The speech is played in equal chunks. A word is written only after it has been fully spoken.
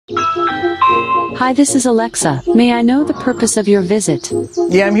Hi, this is Alexa. May I know the purpose of your visit?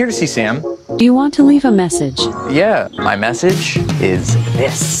 Yeah, I'm here to see Sam. Do you want to leave a message? Yeah, my message is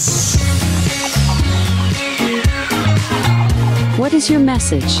this. What is your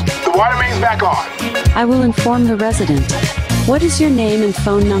message? The water main's back on. I will inform the resident. What is your name and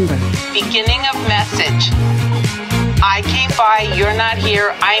phone number? Beginning of message. I came by, you're not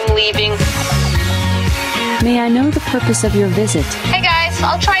here, I'm leaving. May I know the purpose of your visit? Hey guys,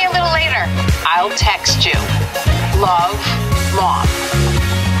 I'll try you a little later. I'll text you. Love, Mom.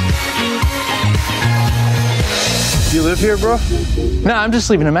 You live here, bro? No, I'm just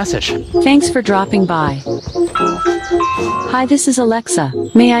leaving a message. Thanks for dropping by. Hi, this is Alexa.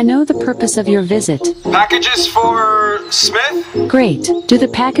 May I know the purpose of your visit? Packages for Smith? Great. Do the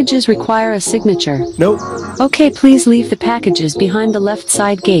packages require a signature? Nope. Okay, please leave the packages behind the left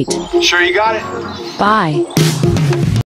side gate. Sure you got it? Bye.